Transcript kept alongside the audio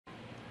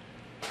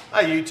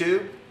Hi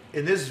YouTube.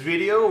 In this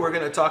video we're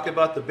going to talk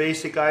about the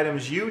basic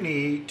items you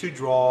need to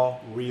draw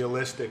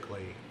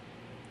realistically.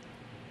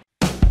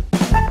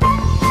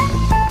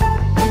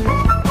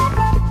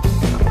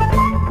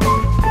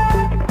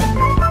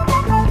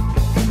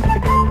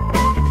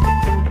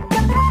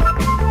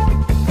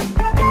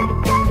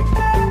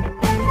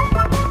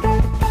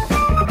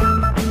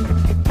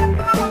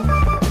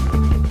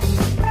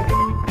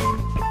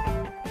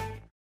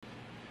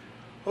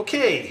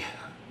 Okay,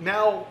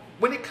 now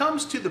when it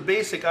comes to the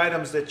basic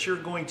items that you're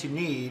going to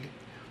need,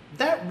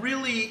 that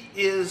really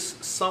is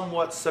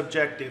somewhat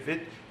subjective.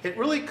 It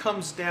really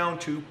comes down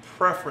to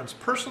preference,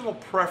 personal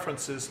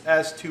preferences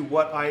as to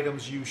what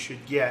items you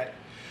should get.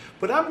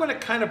 But I'm going to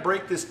kind of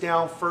break this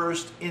down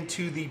first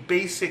into the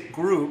basic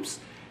groups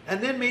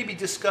and then maybe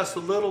discuss a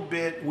little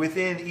bit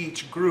within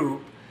each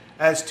group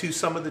as to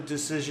some of the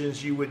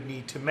decisions you would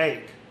need to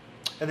make,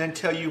 and then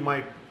tell you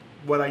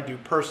what I do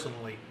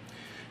personally.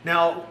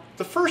 Now,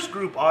 the first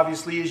group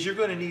obviously is you're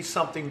going to need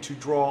something to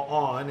draw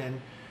on, and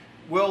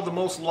well, the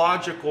most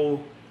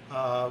logical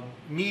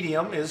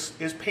medium is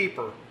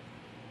paper.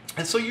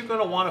 And so you're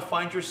going to want to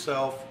find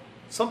yourself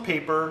some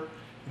paper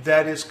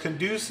that is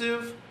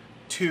conducive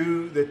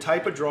to the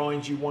type of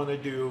drawings you want to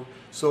do.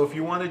 So if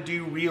you want to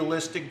do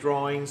realistic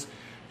drawings,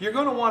 you're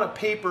going to want a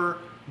paper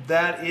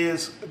that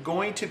is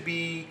going to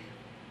be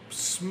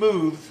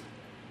smooth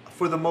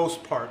for the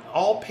most part.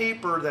 All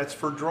paper that's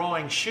for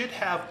drawing should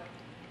have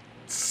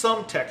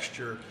some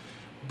texture,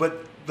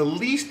 but the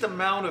least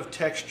amount of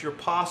texture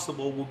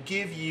possible will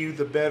give you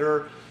the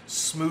better,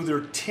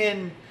 smoother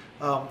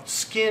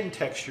skin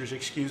textures,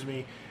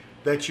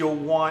 that you'll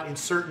want in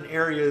certain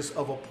areas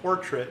of a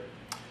portrait.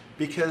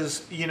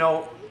 Because, you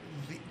know,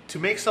 to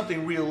make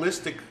something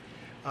realistic,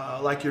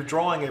 like you're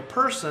drawing a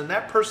person,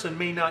 that person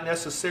may not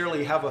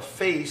necessarily have a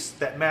face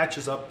that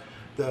matches up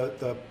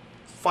the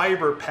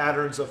fiber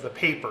patterns of the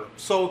paper.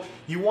 So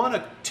you want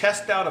to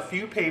test out a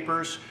few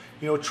papers.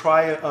 You know,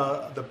 try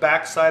the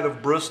backside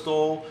of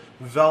Bristol,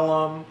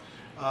 vellum,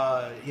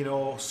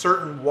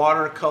 certain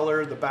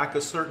watercolor, the back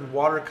of certain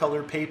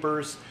watercolor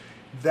papers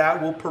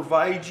that will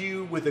provide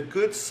you with a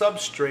good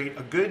substrate,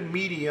 a good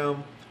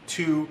medium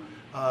to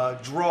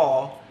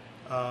draw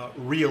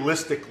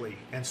realistically.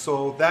 And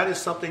so that is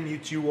something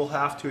that you will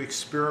have to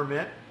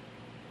experiment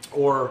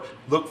or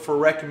look for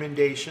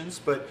recommendations,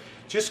 but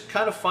just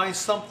kind of find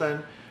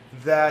something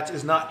that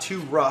is not too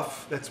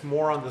rough, that's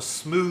more on the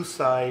smooth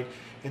side.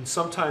 And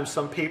sometimes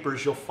some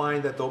papers you'll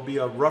find that there'll be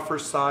a rougher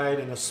side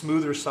and a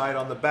smoother side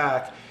on the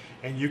back,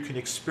 and you can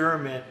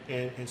experiment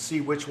and see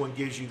which one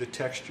gives you the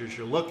textures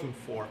you're looking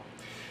for.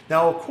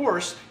 Now, of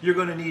course, you're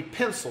going to need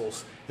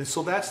pencils, and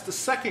so that's the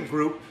second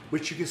group,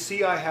 which you can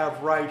see I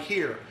have right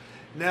here.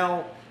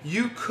 Now,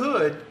 you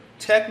could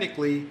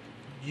technically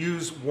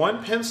use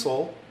one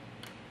pencil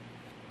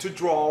to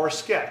draw or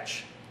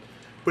sketch,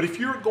 but if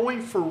you're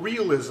going for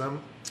realism,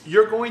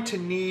 you're going to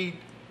need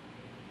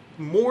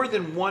more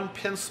than one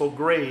pencil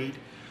grade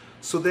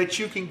so that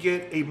you can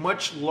get a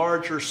much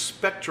larger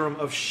spectrum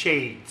of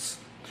shades,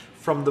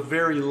 from the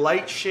very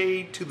light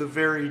shade to the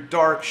very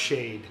dark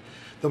shade.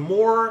 The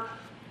more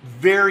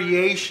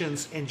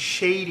variations in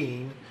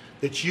shading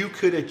that you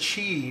could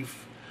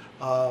achieve,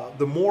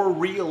 the more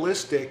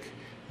realistic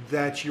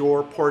that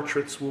your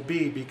portraits will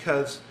be,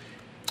 because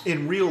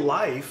in real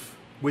life,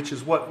 which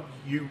is what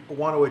you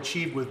want to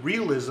achieve with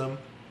realism,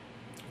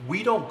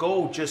 we don't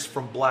go just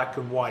from black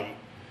and white.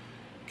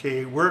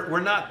 Okay,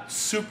 we're not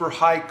super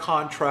high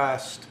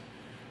contrast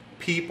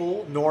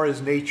people, nor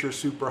is nature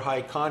super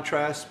high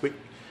contrast,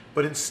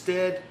 but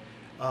instead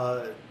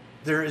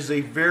there is a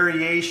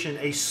variation,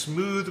 a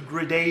smooth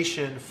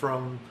gradation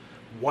from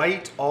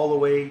white all the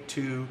way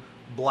to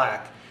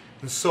black.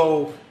 And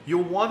so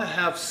you'll want to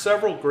have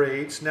several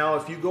grades. Now,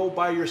 if you go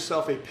buy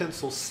yourself a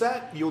pencil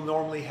set, you'll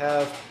normally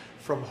have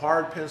from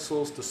hard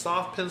pencils to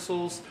soft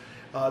pencils.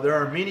 There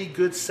are many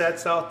good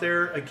sets out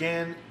there.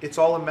 Again, it's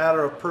all a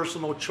matter of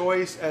personal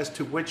choice as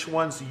to which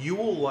ones you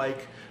will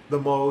like the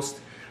most.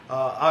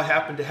 I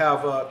happen to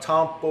have a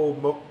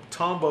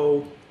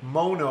Tombow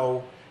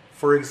Mono,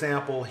 for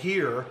example,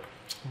 here,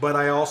 but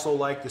I also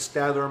like the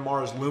Staedtler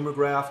Mars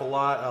Lumograph a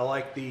lot. I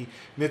like the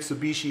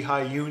Mitsubishi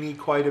Hayuni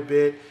quite a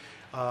bit.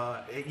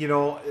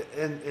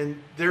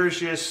 And there's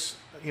just,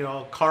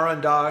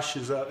 Caran d'Ache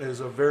is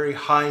a very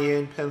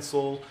high-end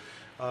pencil.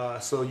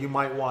 So you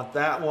might want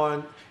that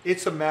one.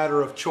 It's a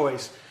matter of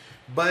choice,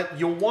 but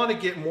you'll want to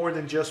get more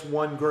than just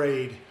one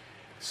grade.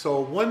 So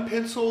one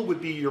pencil would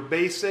be your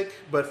basic,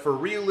 but for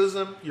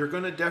realism, you're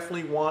going to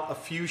definitely want a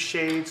few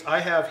shades.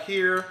 I have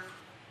here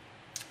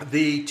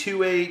the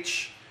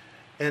 2H,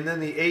 and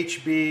then the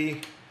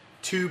HB,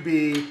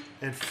 2B,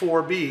 and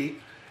 4B,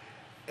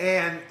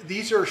 and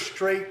these are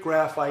straight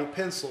graphite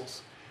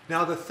pencils.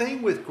 Now, the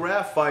thing with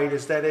graphite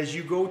is that as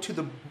you go to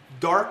the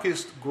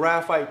darkest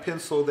graphite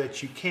pencil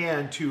that you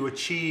can to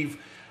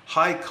achieve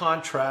high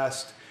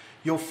contrast,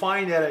 you'll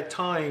find that at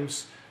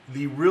times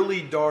the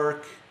really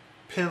dark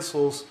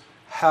pencils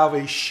have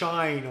a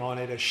shine on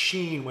it, a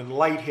sheen when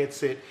light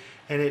hits it,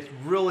 and it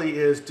really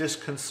is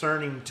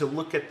disconcerting to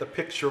look at the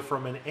picture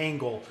from an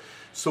angle.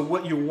 So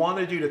what you want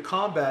to do to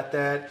combat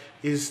that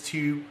is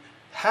to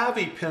have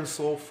a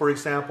pencil, for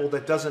example,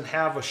 that doesn't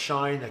have a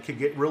shine, that could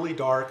get really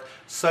dark,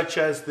 such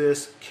as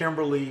this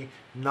Kimberly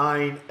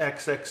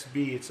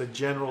 9XXB. It's a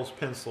general's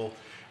pencil.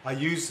 I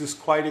use this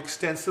quite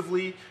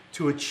extensively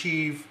to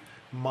achieve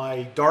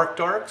my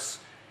darks,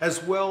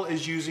 as well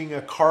as using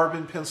a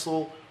carbon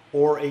pencil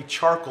or a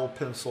charcoal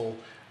pencil.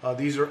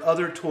 These are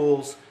other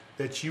tools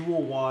that you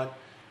will want,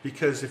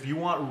 because if you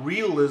want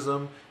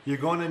realism, you're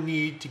going to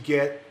need to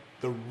get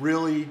the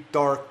really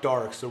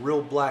darks, the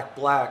real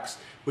blacks,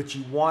 but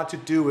you want to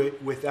do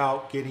it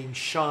without getting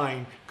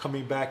shine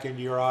coming back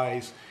into your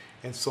eyes.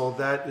 And so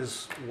that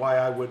is why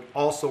I would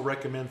also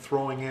recommend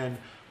throwing in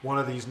one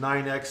of these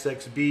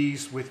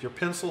 9XXBs with your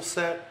pencil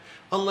set,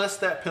 unless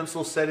that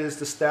pencil set is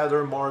the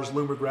Staedtler Mars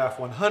Lumograph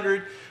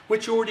 100,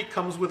 which already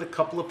comes with a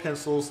couple of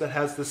pencils that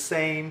has the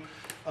same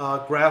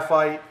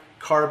graphite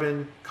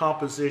carbon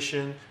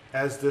composition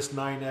as this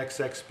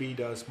 9XXB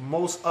does.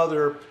 Most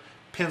other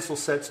pencil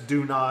sets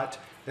do not,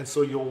 and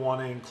so you'll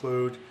want to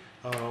include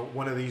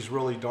one of these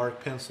really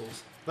dark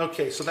pencils.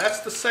 Okay, so that's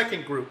the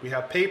second group. We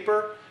have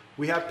paper,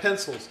 we have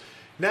pencils.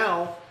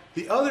 Now,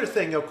 the other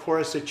thing, of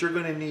course, that you're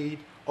going to need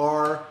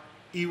are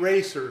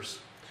erasers.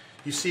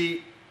 You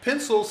see,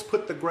 pencils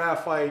put the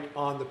graphite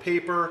on the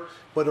paper,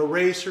 but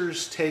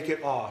erasers take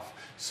it off.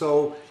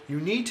 So you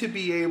need to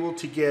be able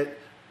to get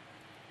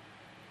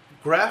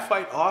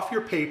graphite off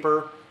your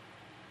paper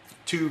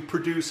to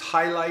produce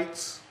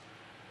highlights,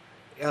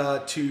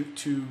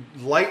 to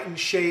lighten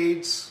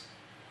shades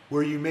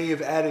where you may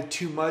have added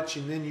too much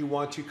and then you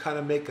want to kind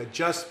of make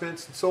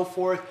adjustments and so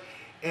forth.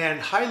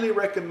 And highly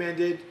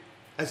recommended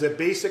as a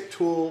basic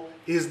tool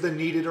is the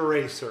Kneaded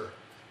eraser.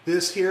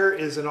 This here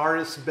is an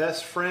artist's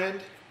best friend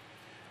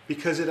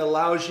because it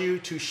allows you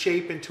to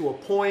shape into a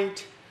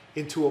point,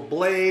 into a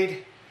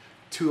blade,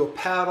 to a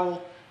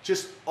paddle,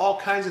 just all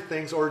kinds of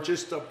things, or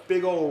just a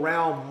big old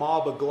round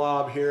mob of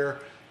glob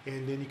here,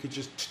 and then you could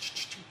just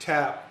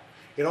tap.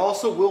 It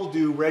also will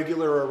do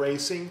regular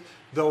erasing,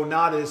 though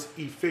not as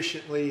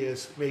efficiently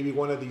as maybe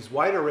one of these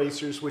white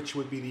erasers, which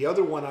would be the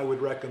other one I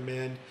would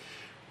recommend.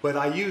 But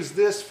I use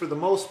this for the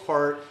most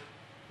part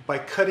by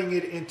cutting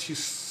it into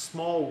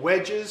small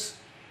wedges,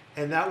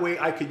 and that way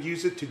I could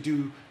use it to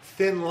do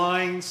thin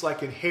lines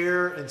like in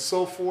hair and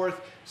so forth.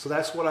 So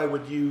that's what I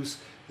would use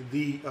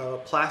the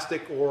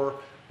plastic, or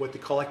what they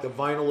call like the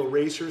vinyl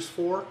erasers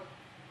for.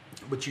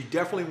 But you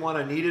definitely want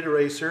a Kneaded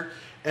eraser.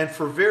 And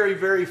for very,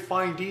 very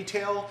fine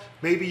detail,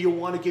 maybe you'll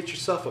want to get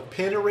yourself a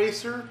pen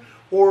eraser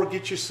or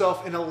get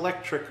yourself an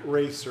electric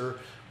eraser,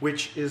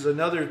 which is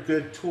another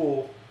good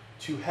tool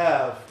to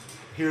have.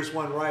 Here's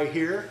one right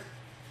here.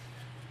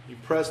 You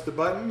press the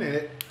button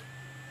and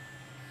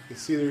you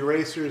see the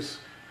eraser's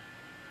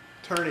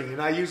turning.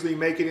 And I usually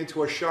make it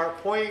into a sharp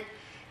point,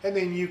 and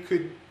then you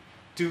could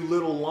do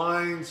little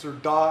lines or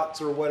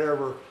dots or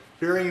whatever.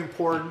 Very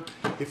important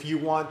if you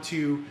want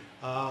to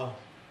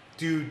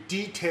do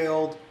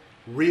detailed,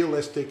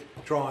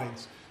 realistic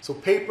drawings. So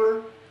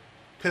paper,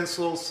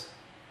 pencils,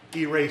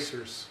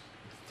 erasers.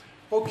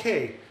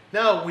 Okay,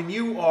 now when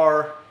you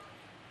are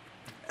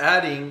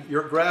adding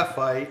your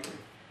graphite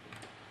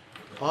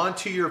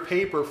onto your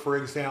paper, for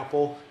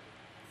example,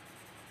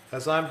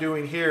 as I'm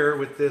doing here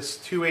with this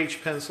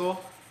 2H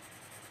pencil,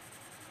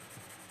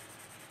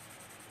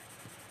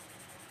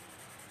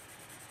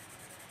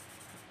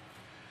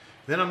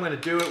 then I'm going to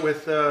do it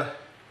with the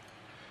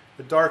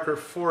darker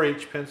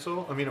 4H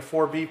pencil, I mean a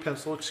 4B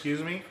pencil,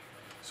 excuse me,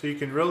 so you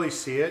can really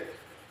see it.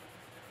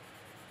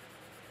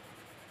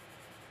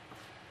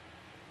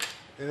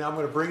 And I'm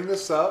going to bring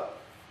this up.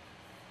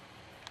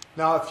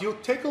 Now if you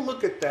take a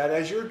look at that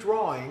as you're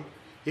drawing,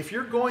 if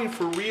you're going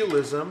for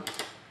realism,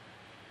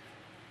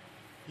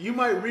 you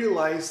might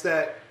realize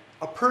that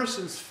a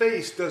person's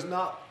face does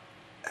not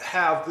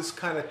have this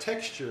kind of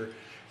texture.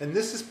 And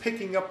this is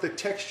picking up the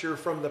texture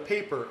from the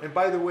paper. And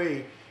by the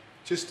way,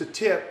 just a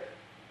tip,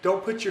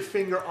 don't put your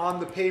finger on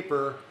the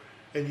paper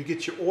and you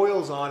get your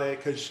oils on it,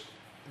 because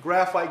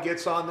graphite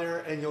gets on there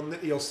and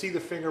you'll see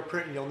the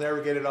fingerprint and you'll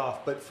never get it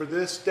off. But for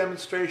this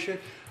demonstration,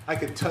 I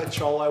can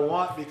touch all I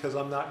want because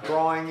I'm not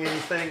drawing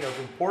anything of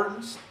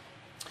importance.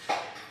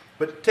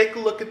 But take a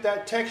look at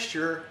that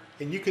texture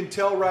and you can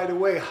tell right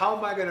away, how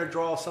am I going to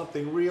draw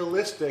something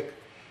realistic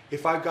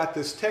if I've got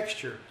this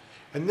texture?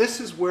 And this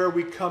is where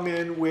we come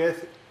in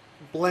with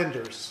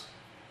blenders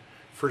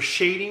for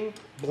shading,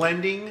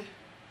 blending.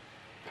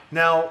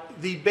 Now,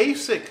 the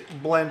basic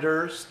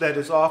blenders that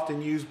is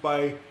often used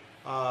by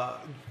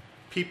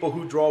people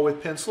who draw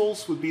with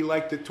pencils would be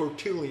like the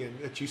Tortillon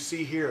that you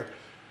see here,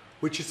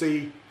 which is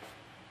a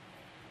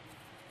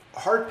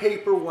hard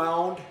paper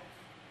wound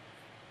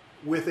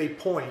with a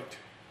point.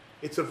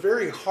 It's a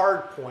very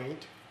hard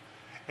point,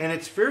 and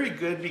it's very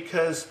good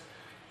because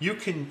you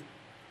can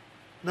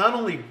not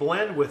only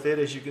blend with it,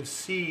 as you can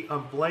see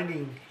I'm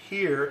blending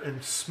here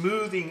and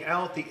smoothing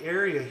out the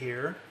area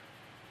here.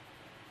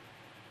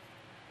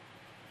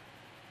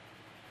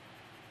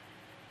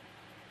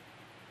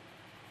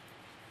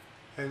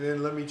 And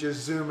then let me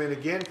just zoom in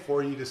again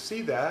for you to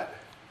see that.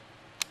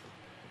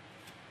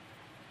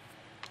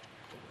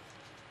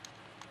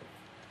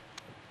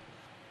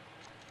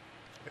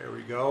 There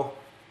we go.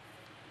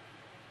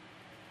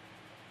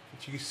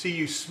 But you can see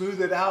you smooth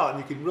it out and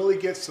you can really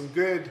get some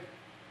good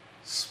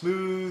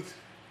smooth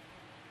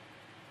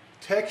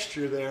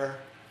texture there.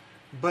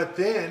 But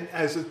then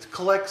as it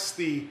collects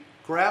the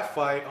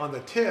graphite on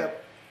the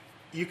tip,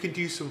 you can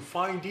do some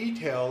fine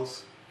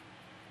details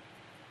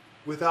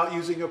without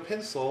using a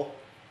pencil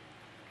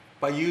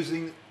by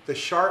using the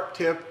sharp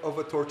tip of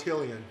a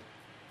tortillon.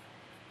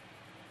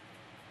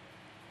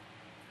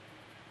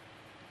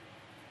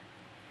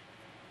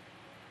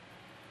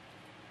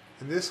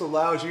 And this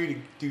allows you to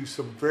do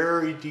some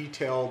very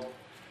detailed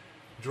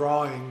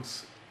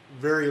drawings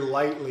very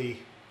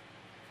lightly,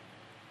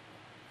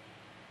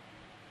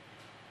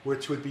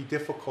 which would be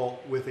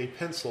difficult with a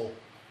pencil.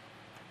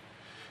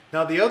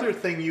 Now the other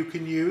thing you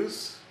can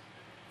use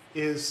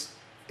is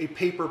a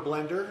paper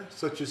blender,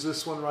 such as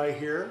this one right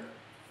here,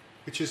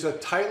 which is a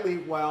tightly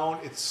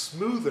wound, it's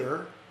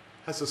smoother,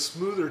 has a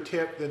smoother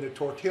tip than the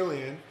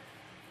tortillon,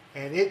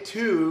 and it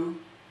too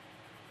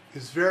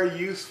is very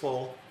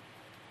useful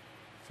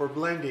for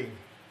blending.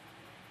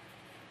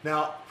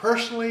 Now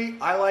personally,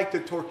 I like the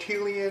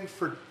tortillon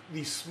for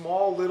these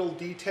small little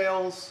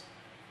details,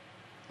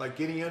 like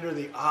getting under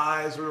the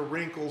eyes or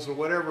wrinkles or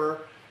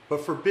whatever,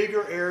 but for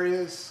bigger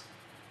areas,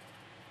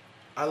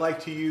 I like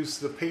to use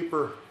the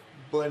paper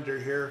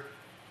blender here,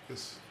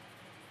 this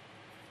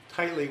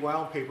tightly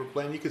wound paper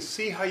blend. You can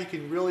see how you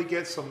can really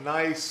get some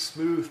nice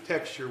smooth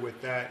texture with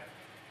that,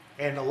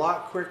 and a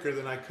lot quicker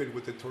than I could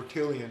with the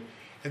tortillon.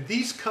 And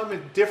these come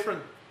in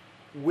different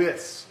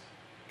widths.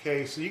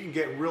 Okay, so you can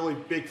get really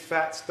big,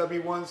 fat, stubby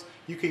ones.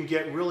 You can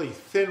get really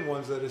thin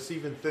ones that is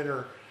even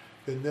thinner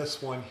than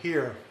this one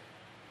here.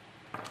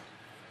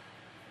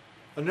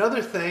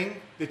 Another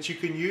thing that you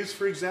can use,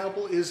 for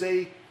example, is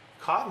a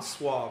cotton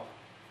swab.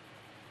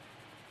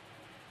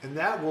 And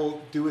that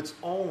will do its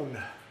own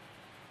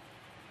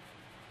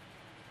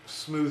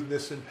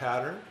smoothness and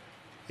pattern.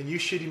 And you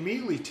should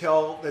immediately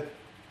tell that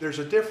there's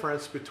a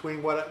difference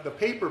between what the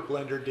paper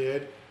blender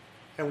did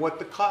and what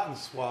the cotton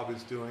swab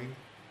is doing.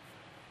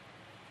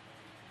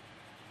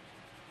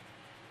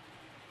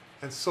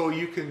 And so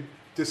you can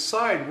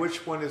decide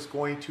which one is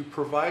going to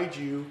provide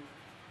you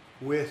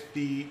with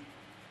the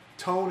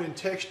tone and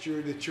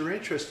texture that you're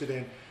interested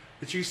in.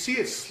 But you see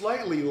it's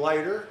slightly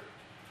lighter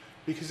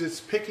because it's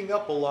picking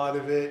up a lot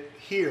of it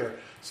here.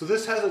 So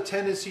this has a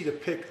tendency to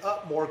pick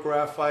up more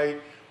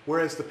graphite,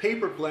 whereas the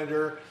paper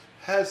blender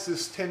has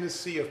this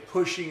tendency of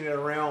pushing it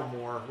around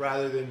more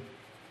rather than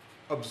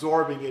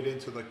absorbing it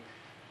into the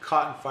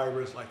cotton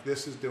fibers like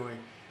this is doing.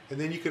 And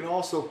then you can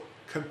also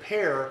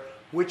compare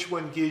which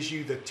one gives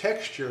you the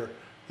texture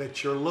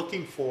that you're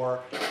looking for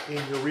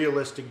in your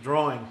realistic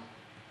drawing.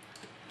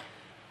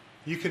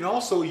 You can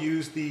also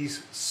use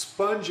these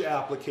sponge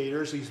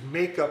applicators, these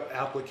makeup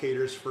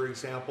applicators, for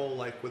example,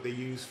 like what they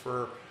use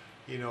for,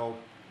 you know,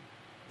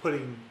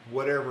 putting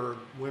whatever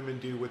women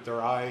do with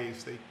their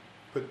eyes. They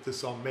put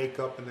this on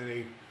makeup and then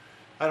they,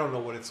 I don't know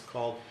what it's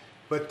called,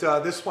 but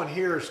this one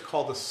here is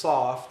called a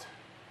soft,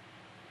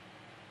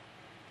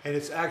 and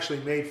it's actually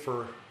made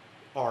for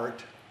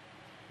art.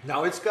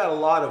 Now it's got a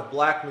lot of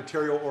black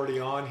material already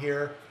on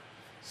here,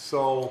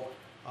 so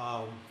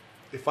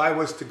if I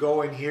was to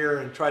go in here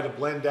and try to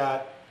blend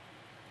that,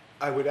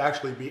 I would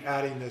actually be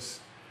adding this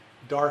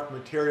dark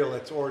material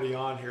that's already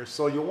on here.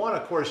 So you'll want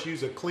to, of course,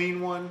 use a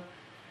clean one.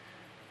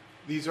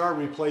 These are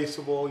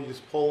replaceable. You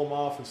just pull them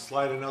off and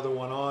slide another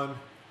one on.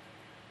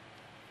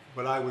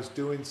 But I was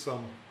doing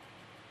some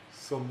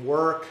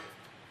work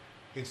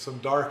in some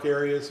dark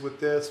areas with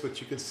this, but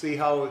you can see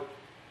how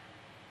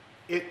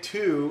it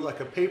too,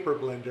 like a paper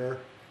blender,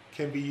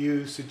 can be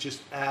used to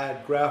just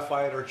add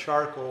graphite or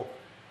charcoal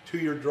to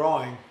your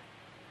drawing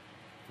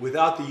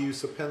without the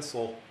use of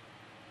pencil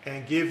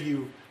and give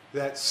you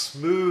that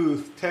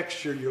smooth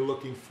texture you're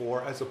looking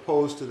for, as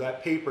opposed to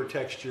that paper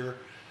texture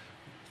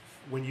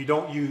when you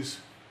don't use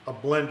a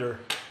blender.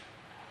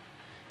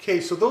 Okay,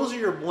 so those are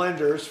your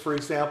blenders, for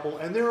example,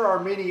 and there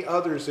are many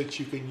others that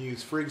you can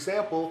use. For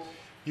example,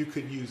 you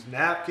could use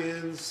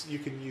napkins, you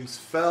can use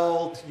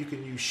felt, you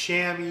can use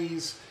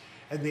chamois,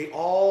 and they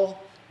all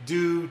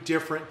do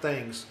different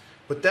things.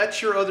 But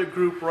that's your other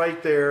group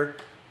right there,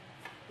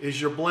 is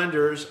your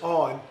blenders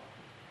on.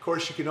 Of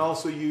course, you can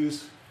also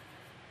use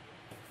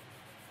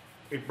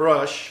a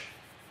brush,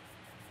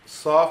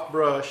 soft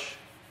brush.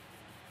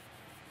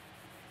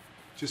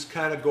 Just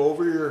kind of go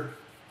over your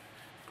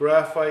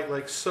graphite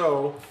like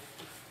so,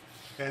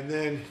 and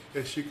then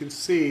as you can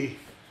see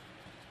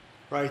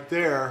right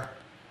there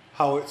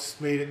how it's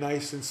made it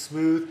nice and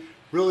smooth.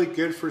 Really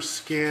good for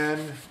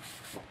skin.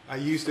 I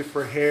used it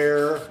for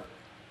hair,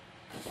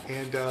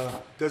 and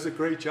does a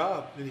great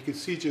job. And you can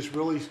see just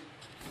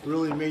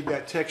really made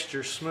that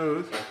texture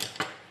smooth.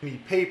 You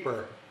need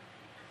paper,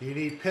 you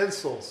need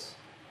pencils,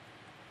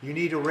 you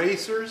need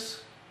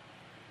erasers,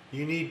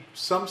 you need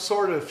some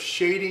sort of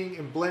shading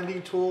and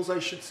blending tools, I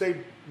should say.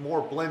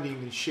 More blending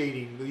than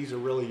shading. These are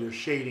really your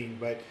shading,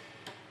 but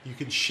You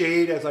can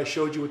shade, as I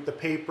showed you with the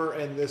paper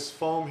and this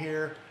foam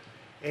here,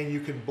 and you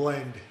can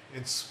blend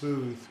and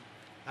smooth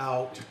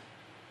out.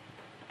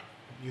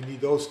 You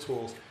need those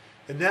tools.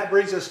 And that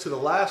brings us to the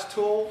last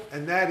tool,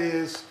 and that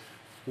is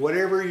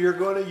whatever you're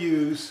going to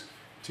use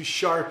to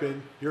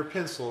sharpen your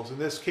pencils. In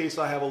this case,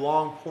 I have a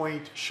long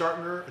point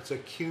sharpener. It's a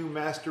Q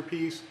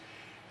masterpiece.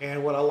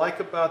 And what I like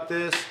about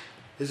this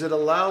is it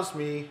allows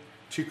me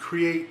to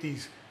create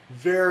these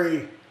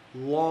very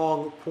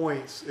long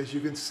points, as you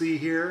can see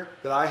here,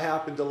 that I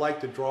happen to like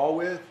to draw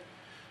with.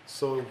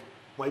 So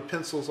my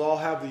pencils all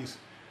have these,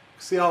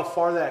 see how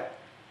far that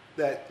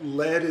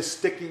lead is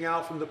sticking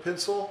out from the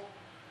pencil?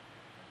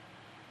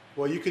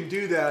 Well, you can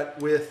do that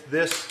with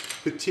this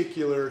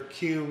particular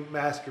Q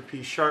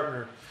masterpiece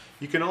sharpener.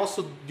 You can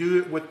also do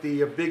it with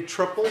the big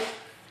triple.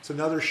 It's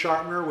another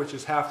sharpener which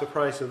is half the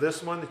price of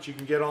this one that you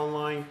can get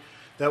online,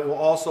 that will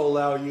also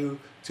allow you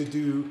to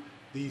do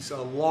these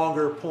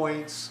longer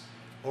points,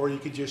 or you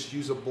could just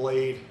use a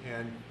blade,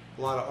 and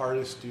a lot of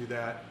artists do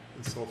that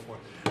and so forth.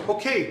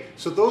 Okay,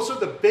 so those are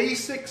the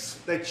basics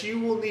that you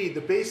will need,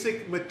 the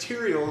basic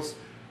materials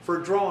for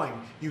drawing.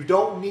 You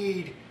don't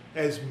need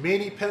as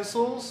many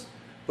pencils,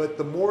 but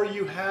the more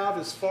you have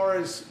as far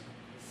as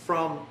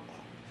from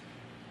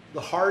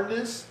the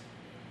hardness,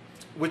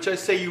 which I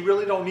say you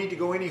really don't need to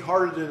go any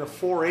harder than a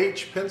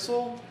 4H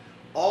pencil,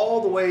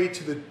 all the way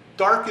to the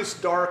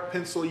darkest dark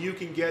pencil you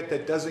can get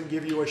that doesn't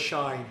give you a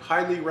shine.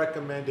 Highly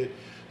recommended.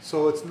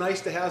 So it's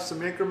nice to have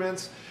some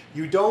increments.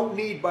 You don't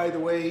need, by the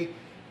way,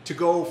 to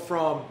go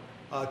from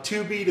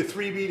 2B to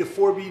 3B to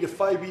 4B to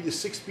 5B to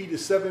 6B to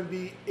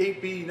 7B,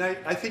 8B, 9.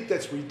 I think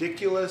that's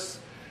ridiculous.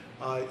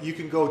 You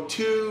can go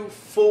 2,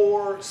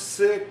 4,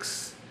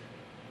 6,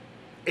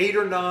 8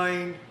 or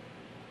 9,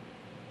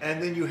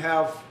 and then you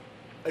have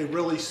a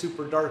really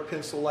super dark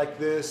pencil like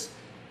this,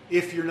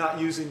 if you're not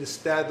using the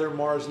Staedtler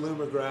Mars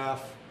Lumograph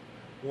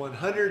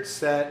 100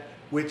 set,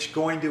 which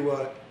going to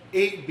a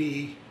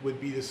 8B would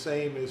be the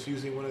same as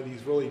using one of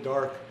these really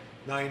dark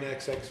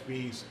 9X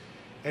XBs.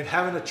 And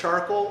having a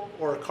charcoal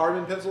or a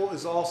carbon pencil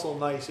is also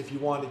nice if you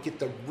want to get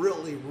the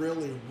really,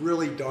 really,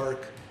 really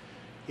dark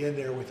in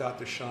there without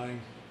the shine.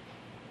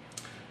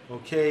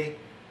 Okay,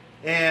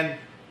 and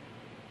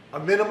a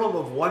minimum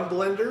of one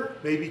blender,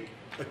 maybe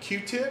a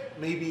Q-tip,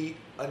 maybe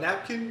a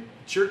napkin.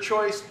 It's your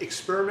choice.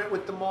 Experiment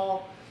with them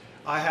all.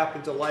 I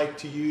happen to like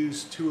to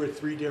use 2 or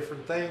 3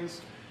 different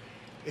things.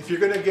 If you're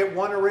going to get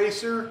one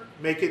eraser,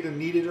 make it a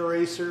kneaded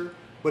eraser,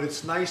 but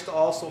it's nice to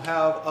also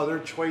have other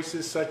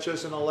choices such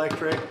as an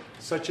electric,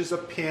 such as a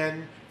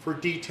pen for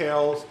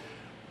details.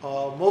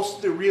 Most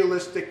of the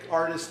realistic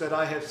artists that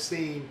I have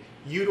seen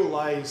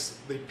utilize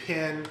the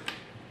pen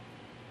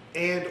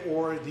and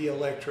or the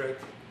electric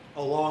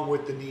along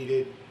with the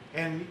kneaded.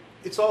 And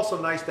it's also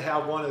nice to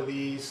have one of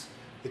these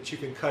that you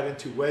can cut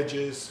into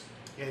wedges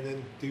and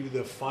then do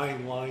the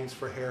fine lines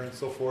for hair and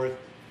so forth.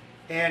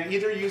 And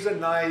either use a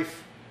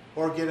knife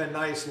or get a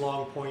nice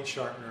long point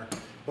sharpener.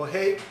 Well,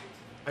 hey,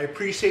 I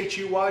appreciate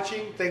you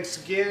watching.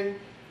 Thanks again.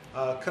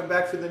 Come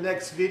back for the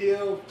next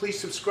video. Please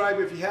subscribe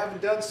if you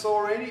haven't done so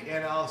already,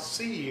 and I'll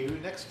see you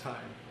next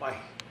time. Bye.